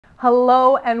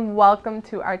Hello and welcome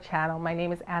to our channel. My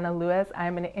name is Anna Lewis.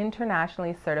 I'm an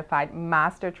internationally certified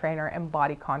master trainer and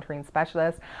body contouring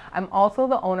specialist. I'm also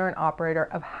the owner and operator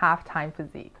of Halftime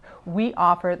Physique. We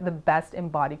offer the best in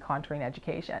body contouring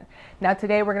education. Now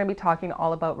today we're going to be talking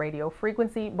all about radio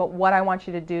frequency, but what I want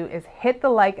you to do is hit the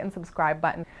like and subscribe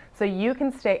button so you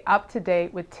can stay up to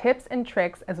date with tips and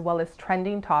tricks as well as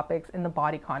trending topics in the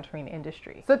body contouring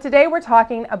industry. So today we're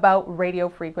talking about radio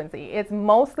frequency. It's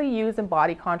mostly used in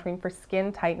body contouring for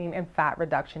skin tightening and fat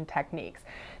reduction techniques.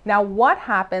 Now what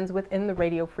happens within the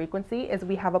radio frequency is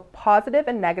we have a positive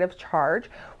and negative charge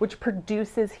which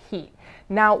produces heat.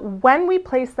 Now when we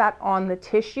place that on the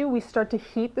tissue, we start to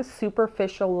heat the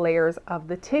superficial layers of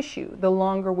the tissue. The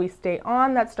longer we stay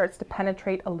on, that starts to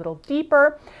penetrate a little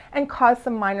deeper and cause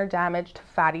some minor damage to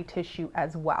fatty tissue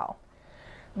as well.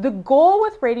 The goal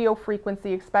with radio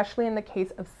frequency, especially in the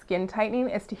case of skin tightening,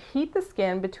 is to heat the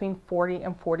skin between 40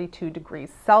 and 42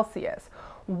 degrees Celsius.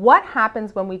 What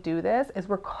happens when we do this is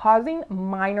we're causing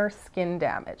minor skin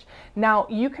damage. Now,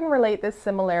 you can relate this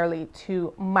similarly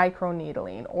to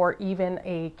microneedling or even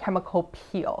a chemical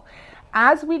peel.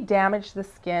 As we damage the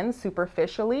skin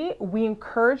superficially, we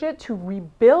encourage it to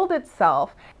rebuild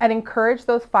itself and encourage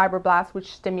those fibroblasts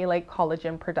which stimulate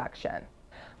collagen production.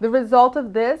 The result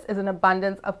of this is an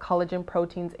abundance of collagen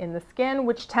proteins in the skin,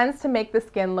 which tends to make the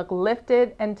skin look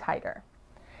lifted and tighter.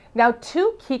 Now,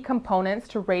 two key components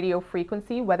to radio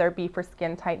frequency, whether it be for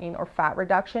skin tightening or fat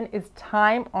reduction, is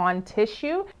time on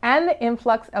tissue and the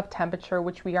influx of temperature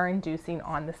which we are inducing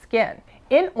on the skin.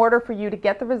 In order for you to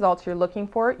get the results you're looking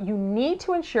for, you need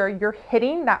to ensure you're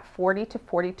hitting that 40 to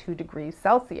 42 degrees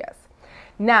Celsius.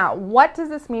 Now, what does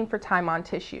this mean for time on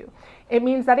tissue? It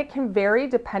means that it can vary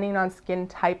depending on skin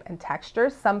type and texture.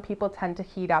 Some people tend to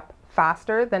heat up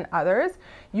faster than others.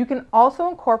 You can also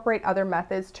incorporate other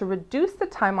methods to reduce the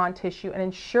time on tissue and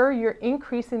ensure you're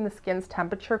increasing the skin's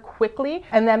temperature quickly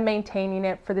and then maintaining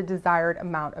it for the desired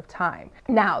amount of time.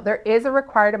 Now, there is a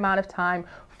required amount of time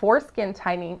for skin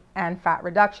tightening and fat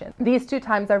reduction. These two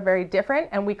times are very different,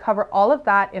 and we cover all of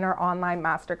that in our online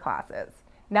masterclasses.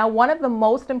 Now, one of the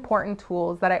most important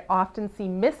tools that I often see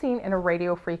missing in a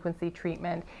radio frequency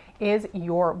treatment is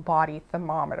your body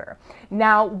thermometer.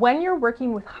 Now, when you're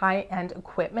working with high-end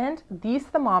equipment, these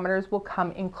thermometers will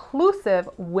come inclusive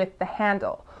with the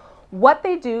handle. What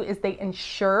they do is they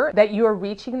ensure that you are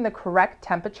reaching the correct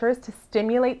temperatures to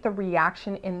stimulate the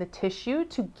reaction in the tissue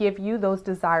to give you those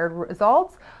desired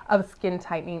results of skin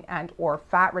tightening and or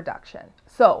fat reduction.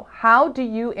 So how do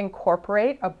you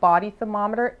incorporate a body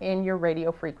thermometer in your radio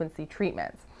frequency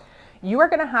treatments? You are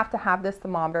going to have this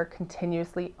thermometer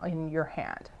continuously in your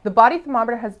hand. The body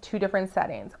thermometer has two different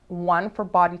settings, one for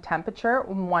body temperature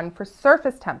and one for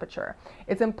surface temperature.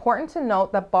 It's important to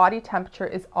note that body temperature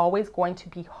is always going to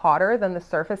be hotter than the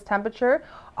surface temperature,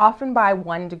 often by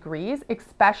 1 degree,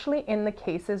 especially in the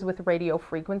cases with radio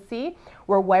frequency,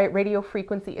 where radio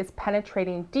frequency is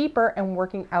penetrating deeper and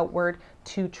working outward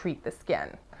to treat the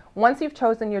skin. Once you've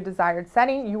chosen your desired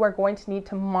setting, you are going to need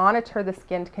to monitor the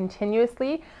skin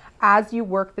continuously as you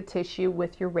work the tissue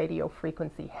with your radio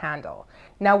frequency handle.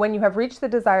 Now, when you have reached the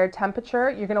desired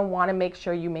temperature, you're going to want to make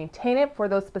sure you maintain it for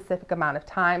those specific amount of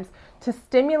times to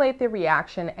stimulate the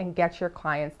reaction and get your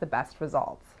clients the best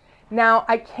results. Now,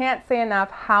 I can't say enough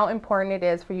how important it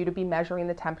is for you to be measuring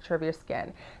the temperature of your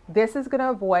skin. This is going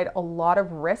to avoid a lot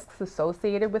of risks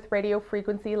associated with radio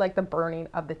frequency, like the burning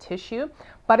of the tissue,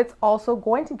 but it's also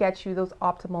going to get you those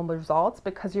optimal results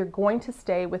because you're going to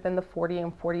stay within the 40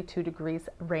 and 42 degrees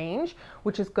range,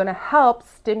 which is going to help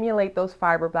stimulate those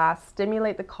fibroblasts,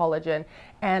 stimulate the collagen,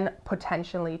 and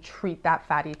potentially treat that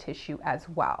fatty tissue as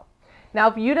well. Now,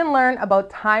 if you didn't learn about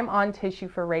time on tissue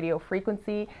for radio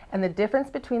frequency and the difference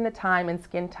between the time in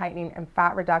skin tightening and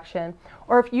fat reduction,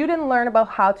 or if you didn't learn about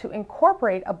how to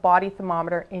incorporate a body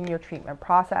thermometer in your treatment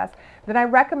process, then I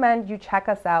recommend you check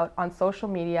us out on social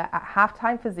media at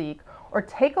Halftime Physique or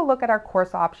take a look at our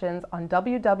course options on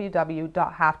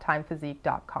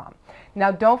www.halftimephysique.com.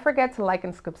 Now, don't forget to like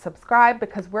and subscribe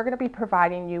because we're going to be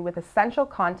providing you with essential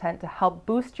content to help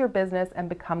boost your business and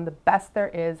become the best there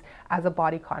is as a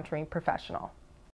body contouring professional.